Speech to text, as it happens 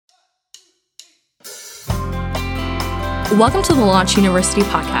Welcome to the Launch University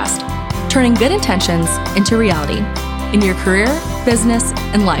podcast, turning good intentions into reality in your career, business,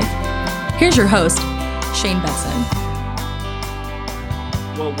 and life. Here's your host, Shane Benson.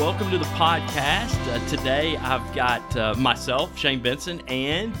 Well, welcome to the podcast. Today I've got myself, Shane Benson,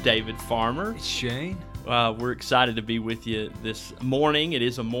 and David Farmer. It's Shane. We're excited to be with you this morning. It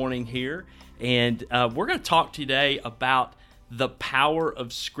is a morning here, and we're going to talk today about the power of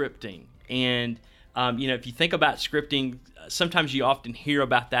scripting. And if you think about scripting, sometimes you often hear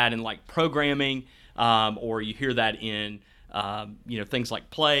about that in like programming, or you hear that in things like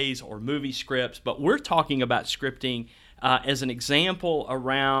plays or movie scripts. But we're talking about scripting as an example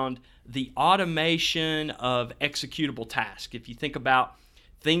around the automation of executable tasks. If you think about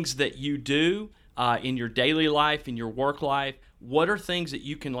things that you do in your daily life, in your work life, what are things that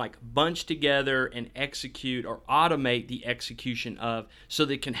you can like bunch together and execute or automate the execution of so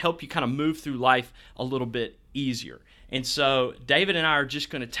that it can help you kind of move through life a little bit easier? And so David and I are just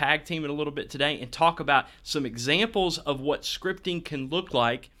going to tag team it a little bit today and talk about some examples of what scripting can look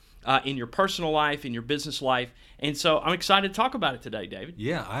like in your personal life, in your business life. And so I'm excited to talk about it today, David.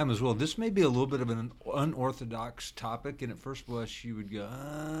 Yeah, I am as well. This may be a little bit of an unorthodox topic, and at first blush you would go,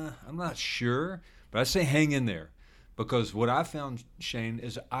 I'm not sure, but I say hang in there. Because what I found, Shane,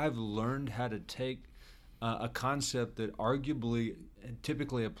 is I've learned how to take a concept that arguably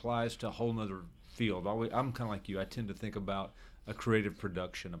typically applies to a whole nother field. I'm kind of like you. I tend to think about a creative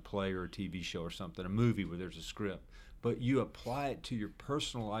production, a play or a TV show or something, a movie where there's a script. But you apply it to your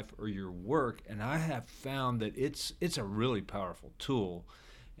personal life or your work, and I have found that it's a really powerful tool.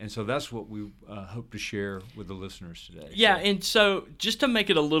 And so that's what we hope to share with the listeners today. Yeah, and so just to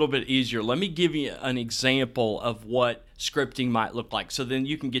make it a little bit easier, let me give you an example of what scripting might look like. So then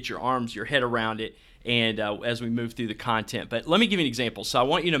you can get your head around it, and as we move through the content. But let me give you an example. So I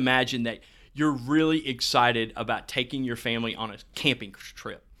want you to imagine that you're really excited about taking your family on a camping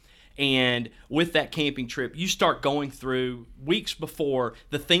trip. And with that camping trip, you start going through weeks before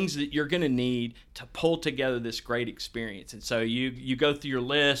the things that you're going to need to pull together this great experience. And so you go through your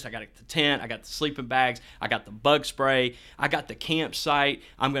list. I got the tent, I got the sleeping bags, I got the bug spray, I got the campsite.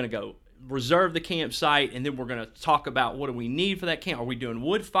 I'm going to go reserve the campsite, and then we're going to talk about what do we need for that camp. Are we doing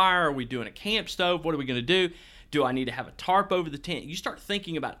wood fire? Are we doing a camp stove? What are we going to do? Do I need to have a tarp over the tent? You start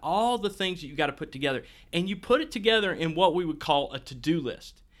thinking about all the things that you got to put together, and you put it together in what we would call a to-do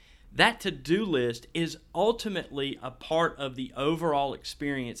list. That to-do list is ultimately a part of the overall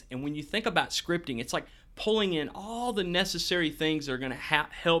experience. And when you think about scripting, it's like pulling in all the necessary things that are going to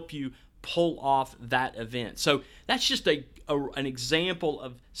help you pull off that event. So that's just an example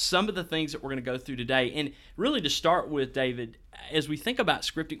of some of the things that we're going to go through today. And really to start with, David, as we think about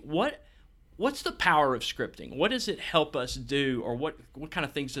scripting, what's the power of scripting? What does it help us do, or what kind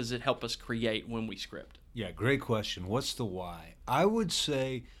of things does it help us create when we script? Yeah, great question. What's the why? I would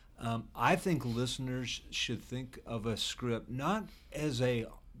say I think listeners should think of a script not as a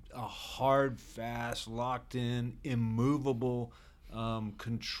hard, fast, locked-in, immovable,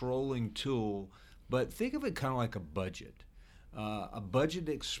 controlling tool, but think of it kind of like a budget. A budget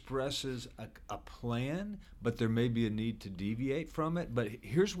expresses a plan, but there may be a need to deviate from it. But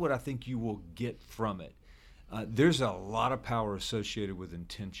here's what I think you will get from it. There's a lot of power associated with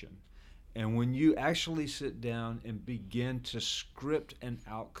intention. And when you actually sit down and begin to script an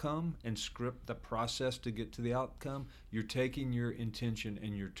outcome and script the process to get to the outcome, you're taking your intention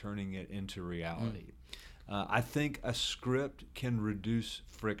and you're turning it into reality. I think a script can reduce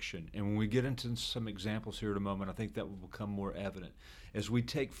friction. And when we get into some examples here in a moment, I think that will become more evident. As we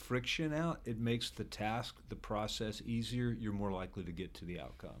take friction out, it makes the task, the process easier. You're more likely to get to the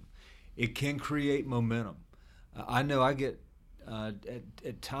outcome. It can create momentum. I know I get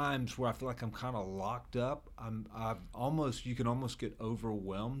at times where I feel like I'm kind of locked up. You can almost get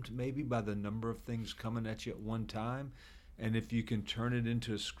overwhelmed maybe by the number of things coming at you at one time. And if you can turn it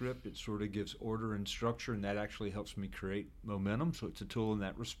into a script, it sort of gives order and structure, and that actually helps me create momentum. So it's a tool in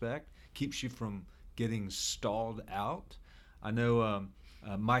that respect. Keeps you from getting stalled out. I know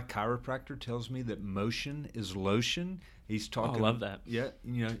my chiropractor tells me that motion is lotion. He's talking. I love that. Yeah,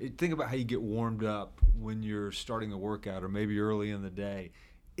 think about how you get warmed up when you're starting a workout or maybe early in the day.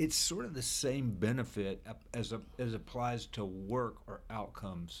 It's sort of the same benefit as applies to work or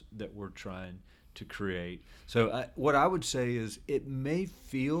outcomes that we're trying to create. So what I would say is it may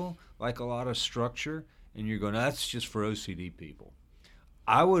feel like a lot of structure, and you're going, that's just for OCD people.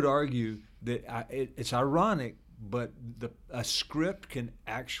 I would argue that it's ironic, but a script can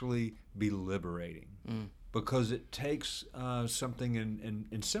actually be liberating. because it takes something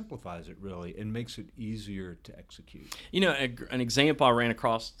and simplifies it really and makes it easier to execute. An example I ran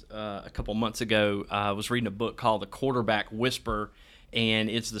across a couple months ago, I was reading a book called The Quarterback Whisperer, and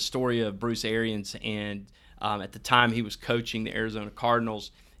it's the story of Bruce Arians, and at the time he was coaching the Arizona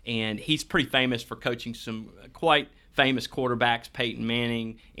Cardinals, and he's pretty famous for coaching some quite famous quarterbacks, Peyton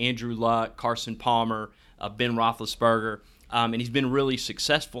Manning, Andrew Luck, Carson Palmer, Ben Roethlisberger, and he's been really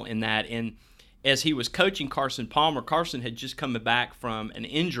successful in that. And as he was coaching Carson Palmer, Carson had just come back from an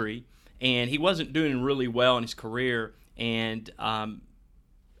injury, and he wasn't doing really well in his career. And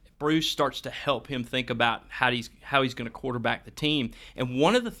Bruce starts to help him think about how he's going to quarterback the team. And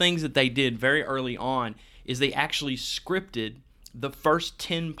one of the things that they did very early on is they actually scripted the first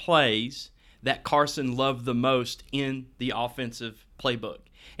 10 plays that Carson loved the most in the offensive playbook.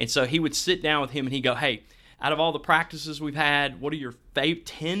 And so he would sit down with him and he'd go, hey, out of all the practices we've had, what are your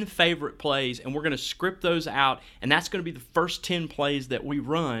 10 favorite plays? And we're going to script those out, and that's going to be the first 10 plays that we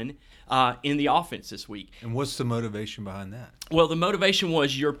run in the offense this week. And what's the motivation behind that? Well, the motivation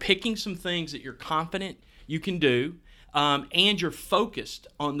was you're picking some things that you're confident you can do, and you're focused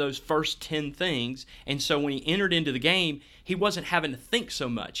on those first 10 things. And so when he entered into the game, he wasn't having to think so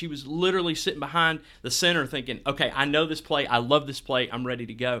much. He was literally sitting behind the center thinking, okay, I know this play, I love this play, I'm ready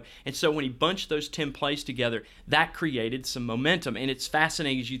to go. And so when he bunched those 10 plays together, that created some momentum. And it's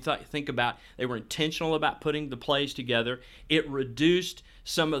fascinating as you think about, they were intentional about putting the plays together. It reduced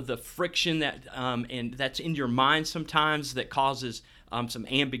some of the friction that and that's in your mind sometimes that causes some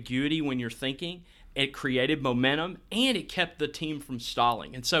ambiguity when you're thinking. It created momentum, and it kept the team from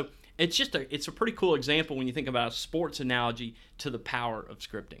stalling. And so it's a pretty cool example when you think about a sports analogy to the power of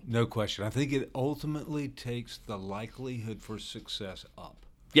scripting. No question. I think it ultimately takes the likelihood for success up.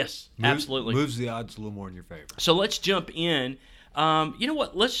 Yes, absolutely. Moves the odds a little more in your favor. So let's jump in. You know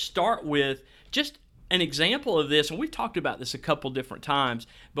what? Let's start with just an example of this, and we've talked about this a couple different times,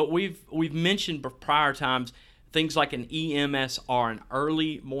 but we've mentioned prior times things like an EMSR, an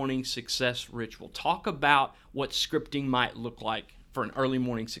early morning success ritual. Talk about what scripting might look like for an early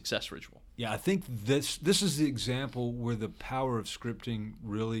morning success ritual. Yeah, I think this is the example where the power of scripting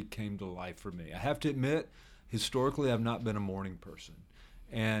really came to life for me. I have to admit, historically, I've not been a morning person.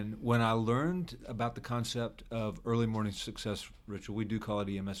 And when I learned about the concept of early morning success ritual, we do call it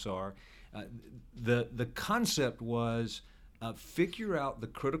EMSR, the concept was figure out the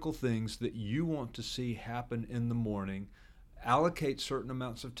critical things that you want to see happen in the morning, allocate certain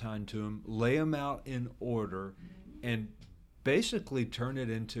amounts of time to them, lay them out in order, and basically turn it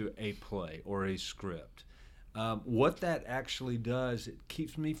into a play or a script. What that actually does, it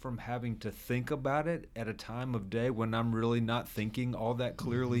keeps me from having to think about it at a time of day when I'm really not thinking all that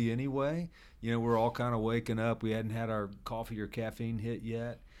clearly anyway. You know, we're all kind of waking up. We hadn't had our coffee or caffeine hit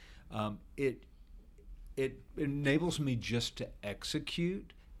yet. It enables me just to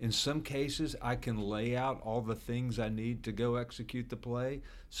execute. In some cases, I can lay out all the things I need to go execute the play,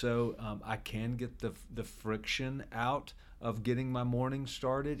 so I can get the friction out of getting my morning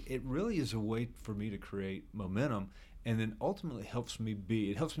started. It really is a way for me to create momentum, and then ultimately it helps me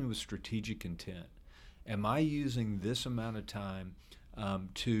with strategic intent. Am I using this amount of time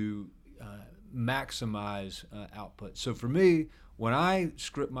to maximize output? So for me, when I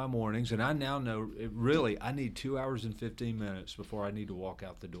script my mornings, and I now know I need 2 hours and 15 minutes before I need to walk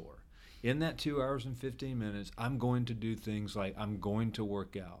out the door. In that 2 hours and 15 minutes, I'm going to do things like I'm going to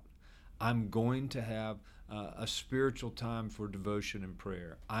work out. I'm going to have a spiritual time for devotion and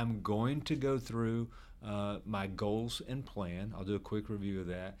prayer. I'm going to go through my goals and plan. I'll do a quick review of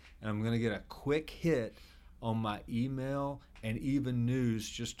that. And I'm going to get a quick hit on my email and even news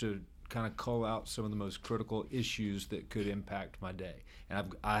just to kind of call out some of the most critical issues that could impact my day.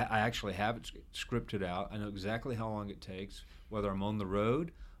 And I actually have it scripted out. I know exactly how long it takes, whether I'm on the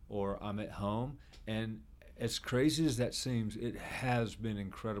road or I'm at home. And as crazy as that seems, it has been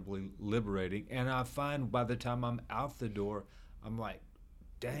incredibly liberating. And I find by the time I'm out the door, I'm like,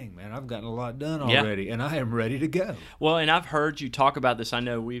 dang, man, I've gotten a lot done already, and I am ready to go. Well, and I've heard you talk about this. I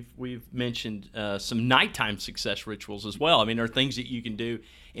know we've mentioned some nighttime success rituals as well. I mean, there are things that you can do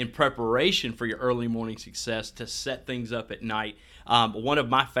in preparation for your early morning success to set things up at night. One of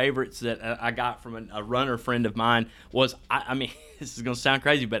my favorites that I got from a runner friend of mine was, I mean, this is going to sound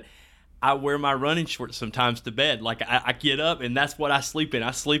crazy, but I wear my running shorts sometimes to bed. Like I get up and that's what I sleep in. I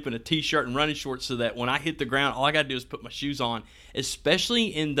sleep in a t-shirt and running shorts so that when I hit the ground, all I got to do is put my shoes on,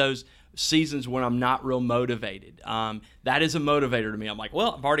 especially in those seasons when I'm not real motivated. That is a motivator to me. I'm like,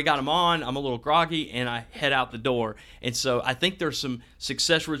 well, I've already got them on. I'm a little groggy and I head out the door. And so I think there's some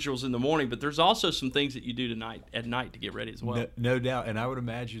success rituals in the morning, but there's also some things that you do at night to get ready as well. No doubt. And I would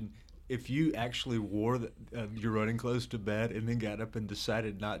imagine if you actually wore your running clothes to bed and then got up and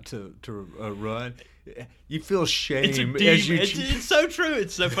decided not to run, you feel shame. It's so true.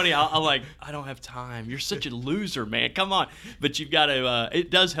 It's so funny. I'm like, I don't have time. You're such a loser, man. Come on. But you've got to. It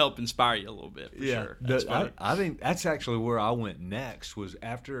does help inspire you a little bit. For sure. I think that's actually where I went next. Was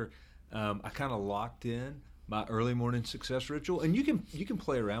after I kind of locked in my early morning success ritual, and you can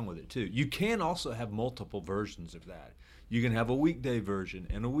play around with it too. You can also have multiple versions of that. You can have a weekday version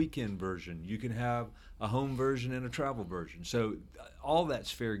and a weekend version. You can have a home version and a travel version. So all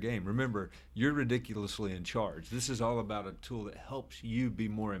that's fair game. Remember, you're ridiculously in charge. This is all about a tool that helps you be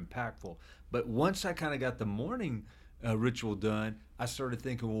more impactful. But once I kind of got the morning ritual done, I started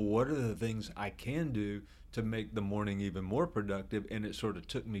thinking, well, what are the things I can do to make the morning even more productive? And it sort of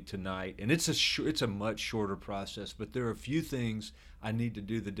took me to night. And it's a much shorter process, but there are a few things I need to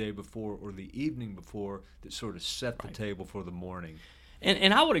do the day before or the evening before that sort of set the table for the morning.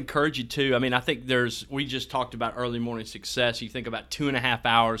 And I would encourage you too. I mean, I think we just talked about early morning success. You think about 2.5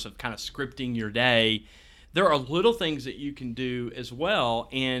 hours of kind of scripting your day. There are little things that you can do as well.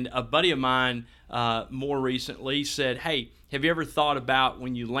 And a buddy of mine more recently said, hey, have you ever thought about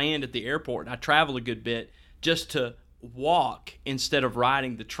when you land at the airport, and I travel a good bit, just to walk instead of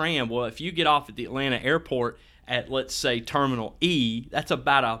riding the tram? Well, if you get off at the Atlanta airport at, let's say, Terminal E, that's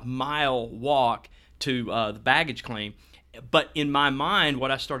about a mile walk to the baggage claim. But in my mind,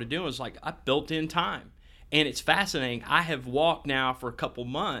 what I started doing was like I built in time. And it's fascinating. I have walked now for a couple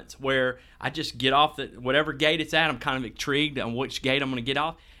months where I just get off whatever gate it's at. I'm kind of intrigued on which gate I'm going to get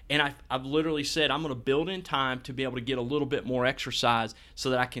off. And I've literally said I'm going to build in time to be able to get a little bit more exercise so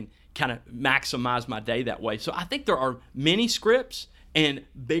that I can kind of maximize my day that way. So I think there are many scripts and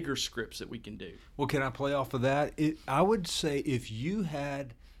bigger scripts that we can do. Well, can I play off of that? I would say if you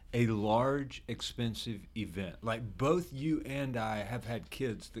had a large, expensive event, like both you and I have had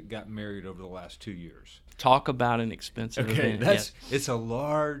kids that got married over the last 2 years. Talk about an expensive event. It's a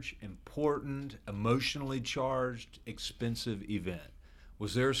large, important, emotionally charged, expensive event.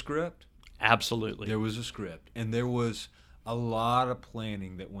 Was there a script? Absolutely. There was a script, and there was a lot of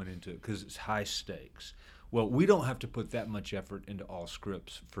planning that went into it because it's high stakes. Well, we don't have to put that much effort into all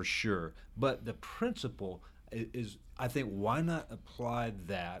scripts for sure, but the principle is, I think, why not apply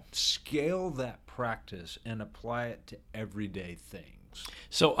that, scale that practice, and apply it to everyday things?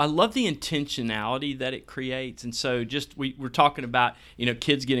 So I love the intentionality that it creates. And so just we're talking about,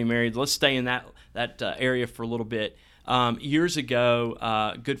 kids getting married. Let's stay in that area for a little bit. Years ago,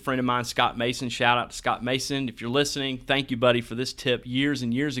 a good friend of mine, Scott Mason, shout out to Scott Mason. If you're listening, thank you, buddy, for this tip years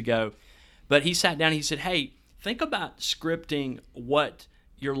and years ago. But he sat down and he said, hey, think about scripting what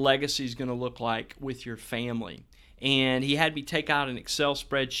your legacy is going to look like with your family. And he had me take out an Excel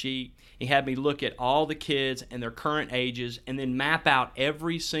spreadsheet. He had me look at all the kids and their current ages and then map out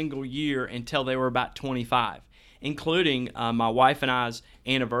every single year until they were about 25, including my wife and I's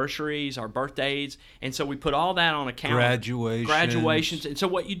anniversaries, our birthdays. And so we put all that on a calendar. Graduations. And so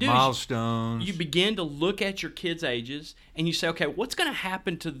what you do milestones. is you begin to look at your kids' ages and you say, okay, what's going to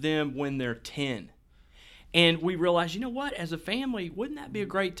happen to them when they're 10? And we realize, you know what, as a family, wouldn't that be a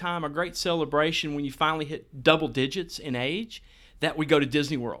great time, a great celebration when you finally hit double digits in age, that we go to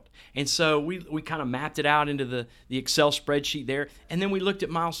Disney World? And so we kind of mapped it out into the Excel spreadsheet there. And then we looked at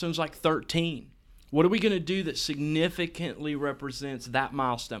milestones like 13. What are we going to do that significantly represents that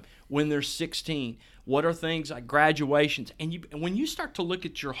milestone? When they're 16, what are things like graduations? And when you start to look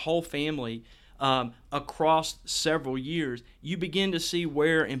at your whole family across several years, you begin to see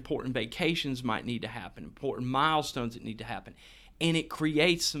where important vacations might need to happen, important milestones that need to happen. And it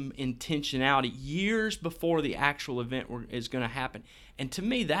creates some intentionality years before the actual event is going to happen. And to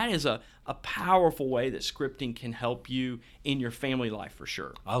me, that is a powerful way that scripting can help you in your family life for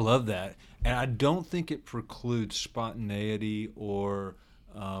sure. I love that. And I don't think it precludes spontaneity or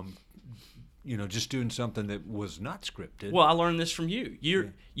just doing something that was not scripted. Well, I learned this from you.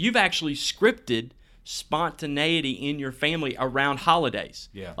 You've actually scripted spontaneity in your family around holidays.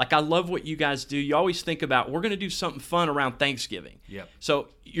 Yeah. Like I love what you guys do. You always think about, we're going to do something fun around Thanksgiving. Yep. So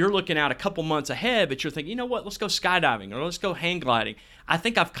you're looking out a couple months ahead, but you're thinking, you know what, let's go skydiving or let's go hang gliding. I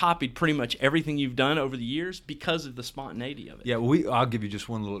think I've copied pretty much everything you've done over the years because of the spontaneity of it. Yeah, I'll give you just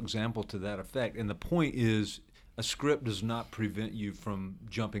one little example to that effect. And the point is, a script does not prevent you from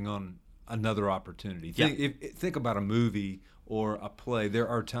jumping on another opportunity. Think about a movie or a play. There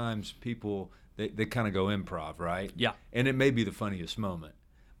are times people, they kind of go improv, right? Yeah. And it may be the funniest moment,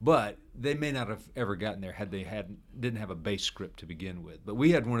 but they may not have ever gotten there had they didn't have a base script to begin with. But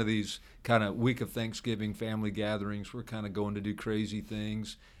we had one of these kind of week of Thanksgiving family gatherings. We're kind of going to do crazy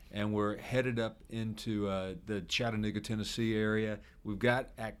things, and we're headed up into the Chattanooga, Tennessee area. We've got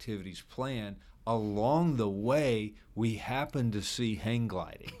activities planned. Along the way, we happened to see hang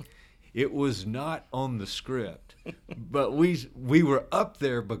gliding. It was not on the script, but we were up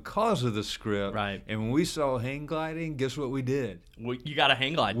there because of the script. Right. And when we saw hang gliding, guess what we did? You got a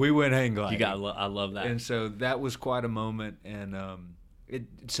hang glide. We went hang gliding. I love that. And so that was quite a moment. And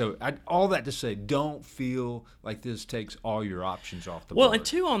all that to say, don't feel like this takes all your options off the board. Well, and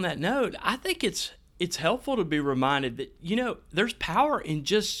two, on that note, I think it's helpful to be reminded that, there's power in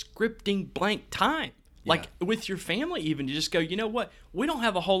just scripting blank time. Like with your family even, to just go, you know what, we don't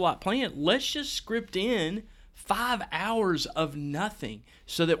have a whole lot planned. Let's just script in 5 hours of nothing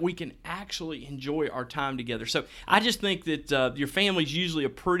so that we can actually enjoy our time together. So I just think that your family's usually a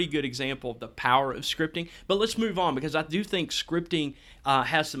pretty good example of the power of scripting. But let's move on, because I do think scripting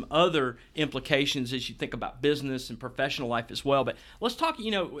has some other implications as you think about business and professional life as well. But let's talk,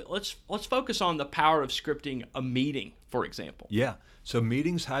 let's focus on the power of scripting a meeting, for example. Yeah. So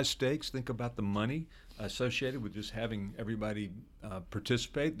meetings, high stakes. Think about the money associated with just having everybody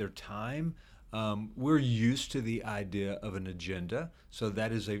participate, their time. We're used to the idea of an agenda. So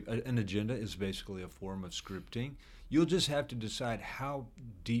that is an agenda is basically a form of scripting. You'll just have to decide how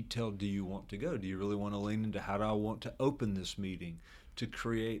detailed do you want to go. Do you really want to lean into how do I want to open this meeting to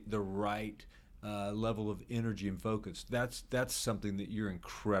create the right level of energy and focus? That's something that you're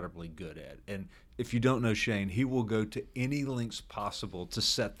incredibly good at. And if you don't know Shane, he will go to any lengths possible to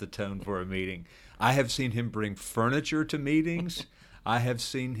set the tone for a meeting. I have seen him bring furniture to meetings. I have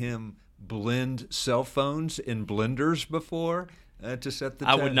seen him blend cell phones in blenders before to set the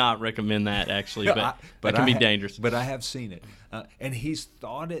tone. I would not recommend that, actually, but that can be dangerous. But I have seen it. And he's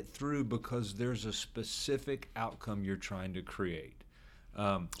thought it through because there's a specific outcome you're trying to create.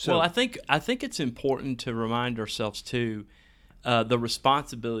 Well, I think it's important to remind ourselves, too, the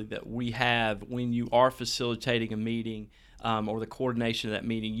responsibility that we have when you are facilitating a meeting or the coordination of that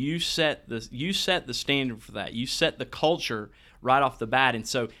meeting. You set the standard for that. You set the culture right off the bat. And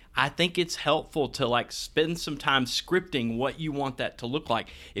so I think it's helpful to spend some time scripting what you want that to look like.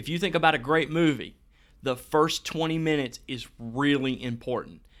 If you think about a great movie, the first 20 minutes is really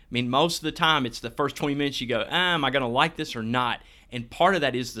important. I mean, most of the time it's the first 20 minutes you go, am I going to like this or not? And part of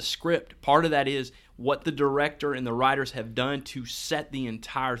that is the script. Part of that is what the director and the writers have done to set the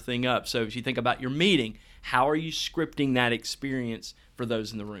entire thing up. So if you think about your meeting, how are you scripting that experience for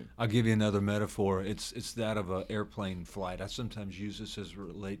those in the room? I'll give you another metaphor. It's that of an airplane flight. I sometimes use this as it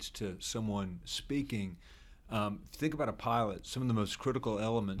relates to someone speaking. Think about a pilot. Some of the most critical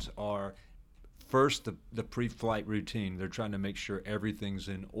elements are, first, the pre-flight routine. They're trying to make sure everything's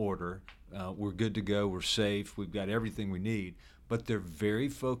in order. We're good to go. We're safe. We've got everything we need. But they're very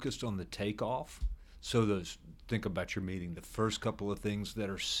focused on the takeoff. So think about your meeting. The first couple of things that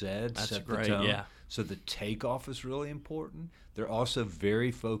are said set the tone. Yeah. So the takeoff is really important. They're also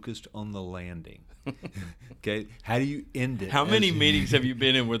very focused on the landing. Okay, how do you end it? How many meetings have you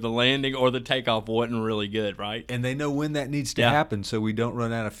been in where the landing or the takeoff wasn't really good, right? And they know when that needs to happen, so we don't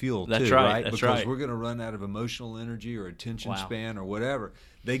run out of fuel. That's too, right. Because right. we're going to run out of emotional energy or attention span or whatever.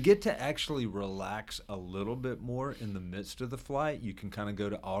 They get to actually relax a little bit more in the midst of the flight. You can kind of go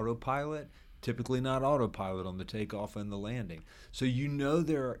to autopilot. Typically not autopilot on the takeoff and the landing. So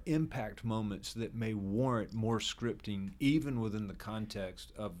there are impact moments that may warrant more scripting even within the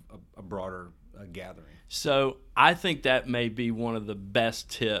context of a broader gathering. So I think that may be one of the best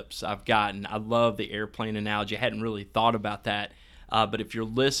tips I've gotten. I love the airplane analogy. I hadn't really thought about that. But if you're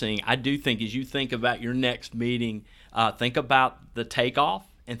listening, I do think as you think about your next meeting, think about the takeoff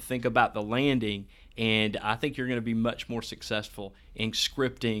and think about the landing. And I think you're going to be much more successful in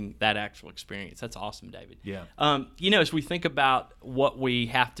scripting that actual experience. That's awesome, David. Yeah. As we think about what we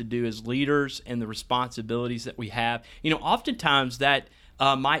have to do as leaders and the responsibilities that we have, oftentimes that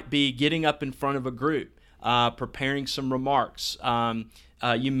might be getting up in front of a group, preparing some remarks.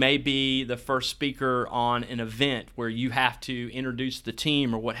 You may be the first speaker on an event where you have to introduce the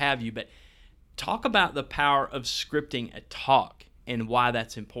team or what have you. But talk about the power of scripting a talk and why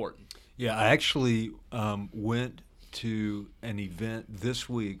that's important. Yeah, I actually went to an event this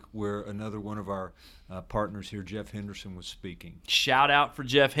week where another one of our partners here, Jeff Henderson, was speaking. Shout out for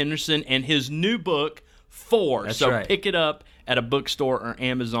Jeff Henderson and his new book, 4. That's so right. Pick it up at a bookstore or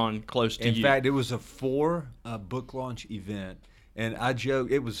Amazon close to you. In fact, it was a 4 book launch event. And I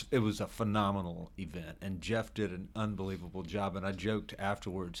joked, it was a phenomenal event, and Jeff did an unbelievable job. And I joked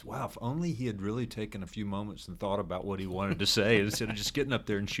afterwards, wow, if only he had really taken a few moments and thought about what he wanted to say instead of just getting up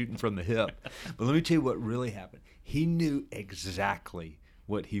there and shooting from the hip. But let me tell you what really happened. He knew exactly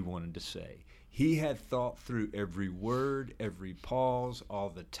what he wanted to say. He had thought through every word, every pause, all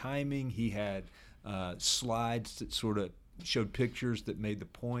the timing. He had slides that sort of showed pictures that made the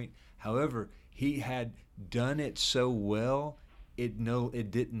point. However, he had done it so well, it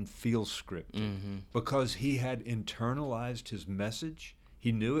didn't feel scripted because he had internalized his message.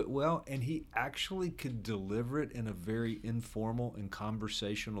 He knew it well, and he actually could deliver it in a very informal and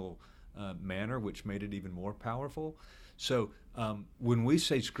conversational manner, which made it even more powerful. So when we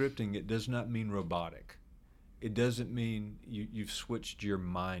say scripting, it does not mean robotic. It doesn't mean you've switched your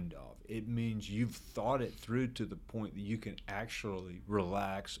mind off. It means you've thought it through to the point that you can actually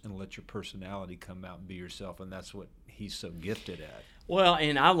relax and let your personality come out and be yourself, and that's what he's so gifted at. Well,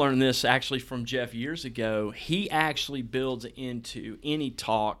 and I learned this actually from Jeff years ago. He actually builds into any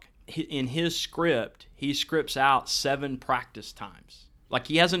talk. In his script, he scripts out 7 practice times. Like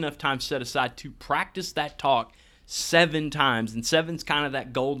he has enough time set aside to practice that talk 7 times, and 7's kind of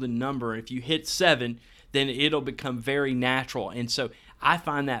that golden number. If you hit 7, then it'll become very natural. And so I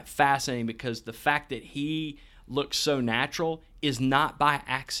find that fascinating because the fact that he looks so natural is not by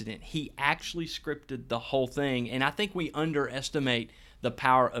accident. He actually scripted the whole thing, and I think we underestimate the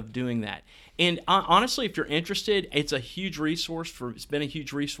power of doing that. And honestly, if you're interested, it's a huge resource it's been a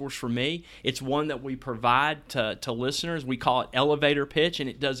huge resource for me. It's one that we provide to listeners. We call it Elevator Pitch, and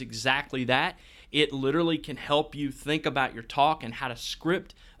it does exactly that. It literally can help you think about your talk and how to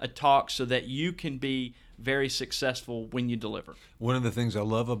script a talk so that you can be very successful when you deliver. One of the things I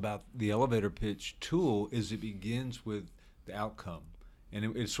love about the elevator pitch tool is it begins with the outcome.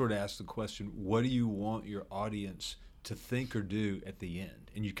 And it sort of asks the question, what do you want your audience to think or do at the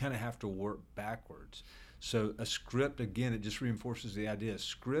end? And you kind of have to work backwards. So a script, again, it just reinforces the idea. A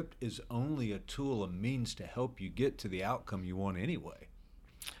script is only a tool, a means to help you get to the outcome you want anyway.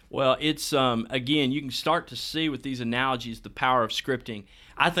 Well, it's, again, you can start to see with these analogies the power of scripting.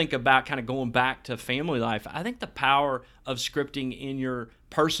 I think about kind of going back to family life. I think the power of scripting in your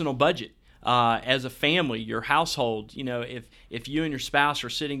personal budget as a family, your household. You know, if you and your spouse are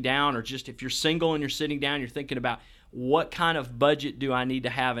sitting down, or just if you're single and you're sitting down, you're thinking about what kind of budget do I need to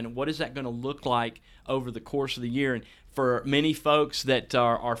have and what is that going to look like over the course of the year. And for many folks that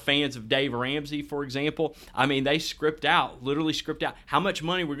are fans of Dave Ramsey, for example, I mean, they literally script out how much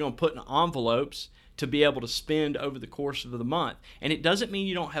money we're going to put in envelopes to be able to spend over the course of the month. And it doesn't mean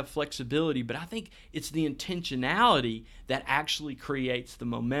you don't have flexibility, but I think it's the intentionality that actually creates the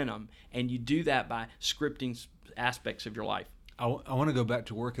momentum. And you do that by scripting aspects of your life. I want to go back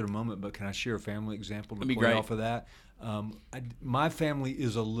to work in a moment, but can I share a family example to play great. off of that? My family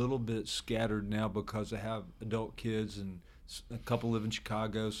is a little bit scattered now because I have adult kids, and a couple live in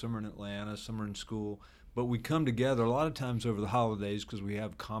Chicago, some are in Atlanta, some are in school. But we come together a lot of times over the holidays because we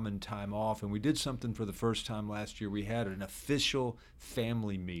have common time off, and we did something for the first time last year. We had an official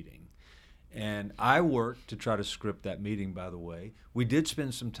family meeting. And I worked to try to script that meeting, by the way. We did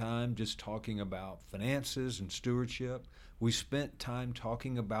spend some time just talking about finances and stewardship. We spent time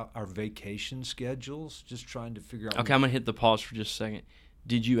talking about our vacation schedules, just trying to figure out. Okay, I'm going to hit the pause for just a second.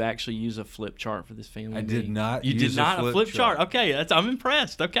 Did you actually use a flip chart for this family meeting? I did not. You did not a flip chart. Okay, I'm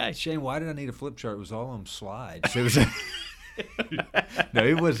impressed. Okay, Shane, why did I need a flip chart? It was all on slides. It was. No,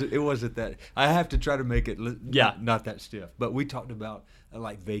 it wasn't that. I have to try to make it not that stiff. But we talked about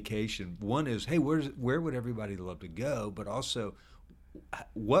like vacation. One is, hey, where would everybody love to go? But also,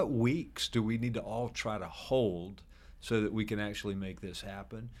 what weeks do we need to all try to hold so that we can actually make this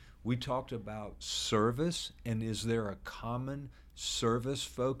happen? We talked about service, and is there a common service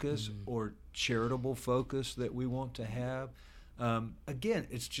focus or charitable focus that we want to have? Again,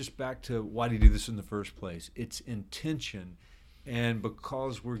 it's just back to why do you do this in the first place? It's intention. And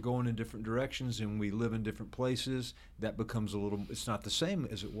because we're going in different directions and we live in different places, that becomes it's not the same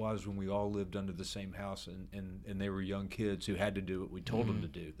as it was when we all lived under the same house and they were young kids who had to do what we told them to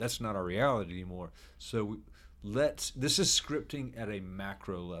do. That's not our reality anymore. So this is scripting at a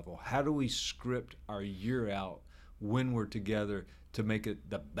macro level. How do we script our year out when we're together to make it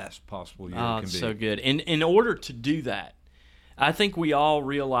the best possible year it can be? So good. And in order to do that, I think we all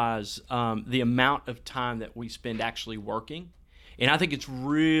realize the amount of time that we spend actually working. And I think it's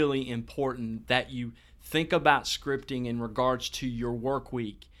really important that you think about scripting in regards to your work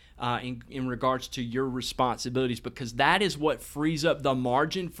week, in regards to your responsibilities, because that is what frees up the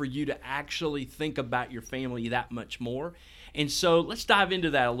margin for you to actually think about your family that much more. And so let's dive into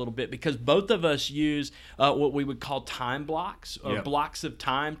that a little bit, because both of us use what we would call time blocks, or blocks of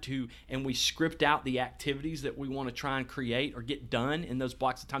time and we script out the activities that we want to try and create or get done in those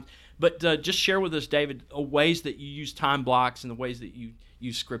blocks of time. But just share with us, David, ways that you use time blocks and the ways that you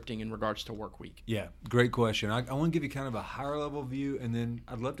use scripting in regards to work week. Yeah, great question. I want to give you kind of a higher level view, and then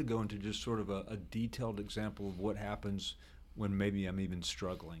I'd love to go into just sort of a detailed example of what happens when maybe I'm even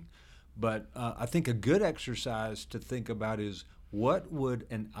struggling. But I think a good exercise to think about is, what would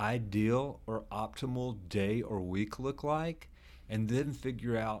an ideal or optimal day or week look like? And then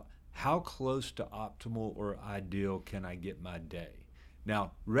figure out, how close to optimal or ideal can I get my day?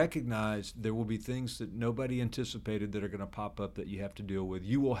 Now, recognize there will be things that nobody anticipated that are going to pop up that you have to deal with.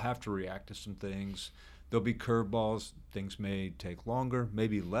 You will have to react to some things. There'll be curveballs. Things may take longer,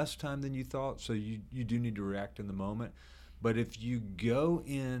 maybe less time than you thought, so you do need to react in the moment. But if you go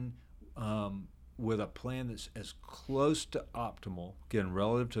in with a plan that's as close to optimal, again,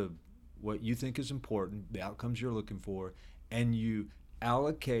 relative to what you think is important, the outcomes you're looking for, and you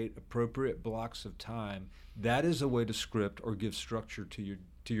allocate appropriate blocks of time, that is a way to script or give structure to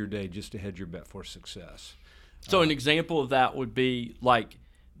your day, just to hedge your bet for success. So an example of that would be, like,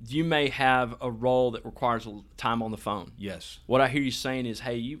 you may have a role that requires time on the phone. Yes. What I hear you saying is,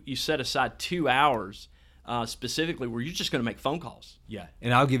 hey, you set aside 2 hours specifically where you're just going to make phone calls. Yeah,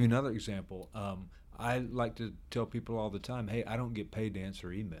 and I'll give you another example. I like to tell people all the time, hey, I don't get paid to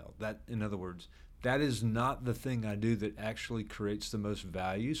answer email. That, in other words, that is not the thing I do that actually creates the most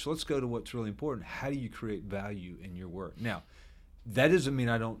value. So let's go to what's really important. How do you create value in your work? Now, that doesn't mean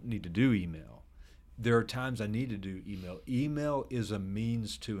I don't need to do email. There are times I need to do email. Email is a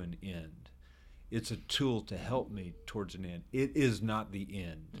means to an end. It's a tool to help me towards an end. It is not the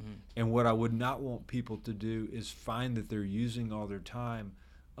end. Mm-hmm. And what I would not want people to do is find that they're using all their time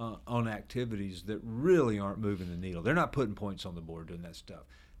on activities that really aren't moving the needle. They're not putting points on the board doing that stuff.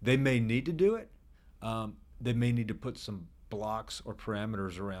 They may need to do it. They may need to put some blocks or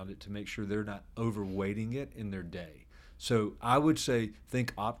parameters around it to make sure they're not overweighting it in their day. So I would say,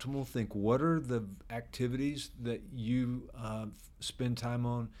 think optimal. Think, what are the activities that you spend time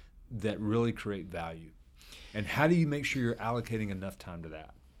on that really create value? And how do you make sure you're allocating enough time to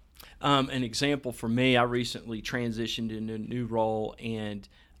that? An example for me, I recently transitioned into a new role, and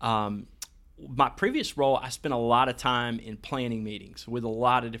my previous role, I spent a lot of time in planning meetings with a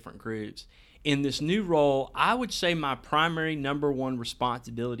lot of different groups. In this new role, I would say my primary number one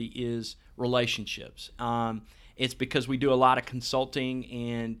responsibility is relationships. It's because we do a lot of consulting,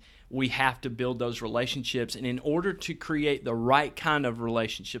 and we have to build those relationships. And in order to create the right kind of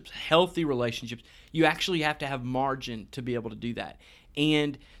relationships, healthy relationships, you actually have to have margin to be able to do that.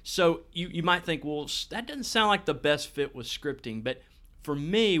 And so you might think, well, that doesn't sound like the best fit with scripting. But for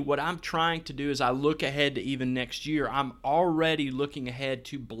me, what I'm trying to do is, I look ahead to even next year. I'm already looking ahead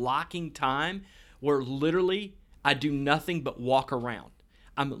to blocking time where literally I do nothing but walk around.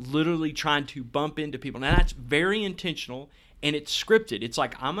 I'm literally trying to bump into people. Now, that's very intentional, and it's scripted. It's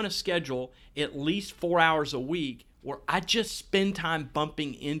like, I'm going to schedule at least 4 hours a week where I just spend time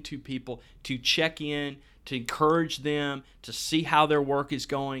bumping into people to check in, to encourage them, to see how their work is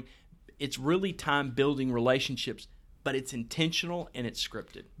going. It's really time building relationships, but it's intentional and it's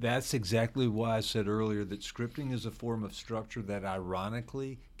scripted. That's exactly why I said earlier that scripting is a form of structure that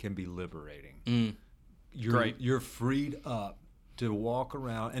ironically can be liberating. You're freed up to walk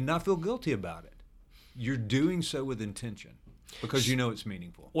around and not feel guilty about it. You're doing so with intention because you know it's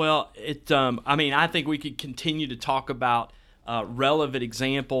meaningful. Well, I think we could continue to talk about relevant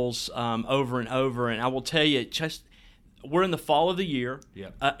examples over and over, and I will tell you, we're in the fall of the year.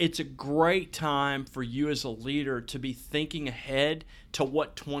 Yep. It's a great time for you as a leader to be thinking ahead to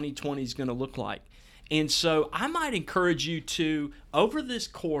what 2020 is going to look like. And so I might encourage you to, over this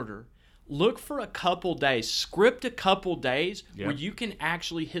quarter, look for a couple days, script a couple days where you can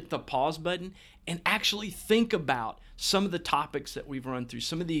actually hit the pause button and actually think about some of the topics that we've run through,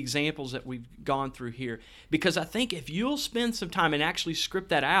 some of the examples that we've gone through here. Because I think if you'll spend some time and actually script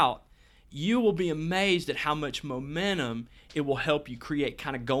that out, you will be amazed at how much momentum it will help you create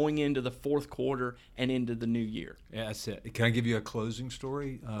kind of going into the fourth quarter and into the new year. Yeah, that's it. Can I give you a closing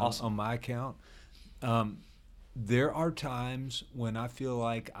story Awesome. On my account? There are times when I feel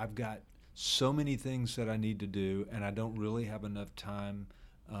like I've got so many things that I need to do and I don't really have enough time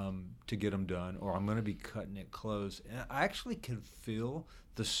to get them done, or I'm going to be cutting it close. And I actually can feel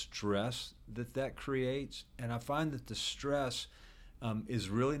the stress that creates, and I find that the stress is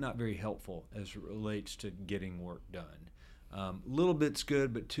really not very helpful as it relates to getting work done. Little bit's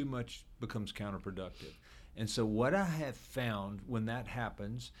good, but too much becomes counterproductive. And so what I have found when that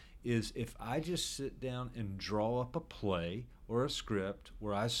happens is if I just sit down and draw up a play or a script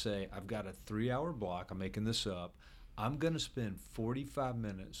where I say, I've got a 3-hour block, I'm making this up, I'm going to spend 45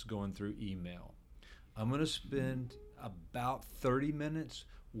 minutes going through email. I'm going to spend about 30 minutes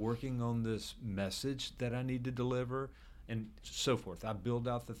working on this message that I need to deliver, and so forth. I build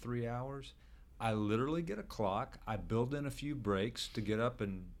out the 3 hours. I literally get a clock. I build in a few breaks to get up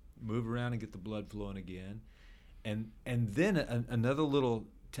and move around and get the blood flowing again. And then another little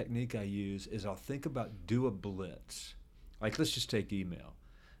technique I use is I'll think about do a blitz. Like, let's just take email.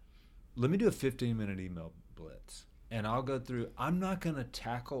 Let me do a 15-minute email blitz. And I'll go through. I'm not going to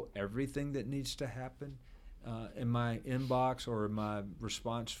tackle everything that needs to happen in my inbox or in my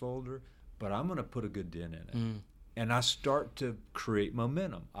response folder, but I'm going to put a good dent in it. And I start to create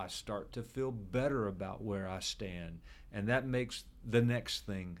momentum. I start to feel better about where I stand, and that makes the next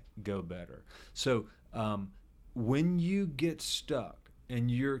thing go better. So when you get stuck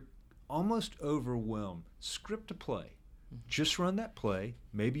and you're almost overwhelmed, script a play. Just run that play.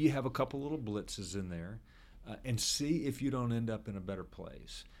 Maybe you have a couple little blitzes in there, and see if you don't end up in a better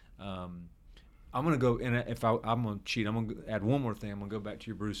place. I'm going to go, and I'm going to cheat. I'm going to add one more thing. I'm going to go back to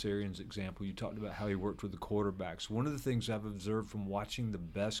your Bruce Arians example. You talked about how he worked with the quarterbacks. One of the things I've observed from watching the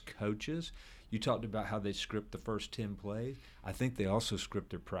best coaches, you talked about how they script the first 10 plays. I think they also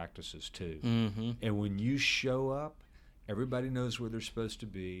script their practices too. Mm-hmm. And when you show up, everybody knows where they're supposed to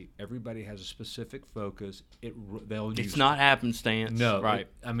be. Everybody has a specific focus. It's not happenstance. No, right.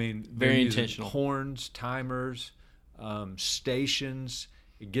 Very intentional. Horns, timers, stations.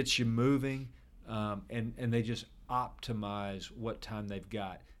 It gets you moving. And they just optimize what time they've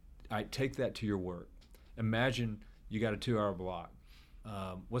got. All right, take that to your work. Imagine you got a 2-hour block.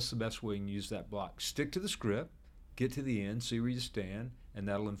 What's the best way you can use that block? Stick to the script, get to the end, see where you stand, and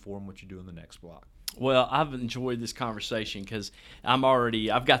that'll inform what you do in the next block. Well, I've enjoyed this conversation because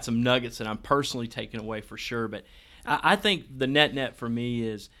I've got some nuggets that I'm personally taking away for sure. But I think the net for me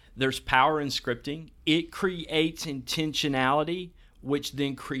is there's power in scripting. It creates intentionality, which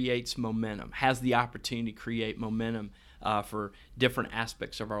then creates momentum, has the opportunity to create momentum for different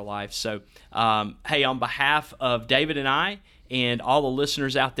aspects of our life. So, hey, on behalf of David and I and all the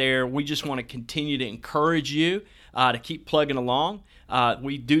listeners out there, we just want to continue to encourage you to keep plugging along.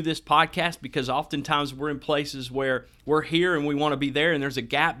 We do this podcast because oftentimes we're in places where we're here and we want to be there, and there's a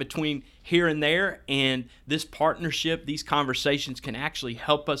gap between here and there, and this partnership, these conversations can actually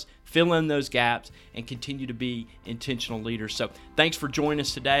help us fill in those gaps and continue to be intentional leaders. So thanks for joining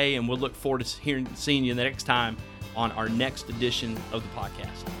us today, and we'll look forward to seeing you the next time on our next edition of the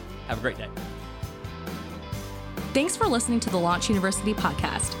podcast. Have a great day. Thanks for listening to the Launch University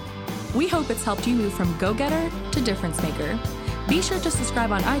podcast. We hope it's helped you move from go-getter to difference maker. Be sure to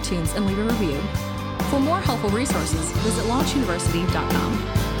subscribe on iTunes and leave a review. For more helpful resources, visit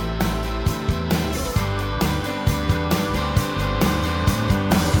launchuniversity.com.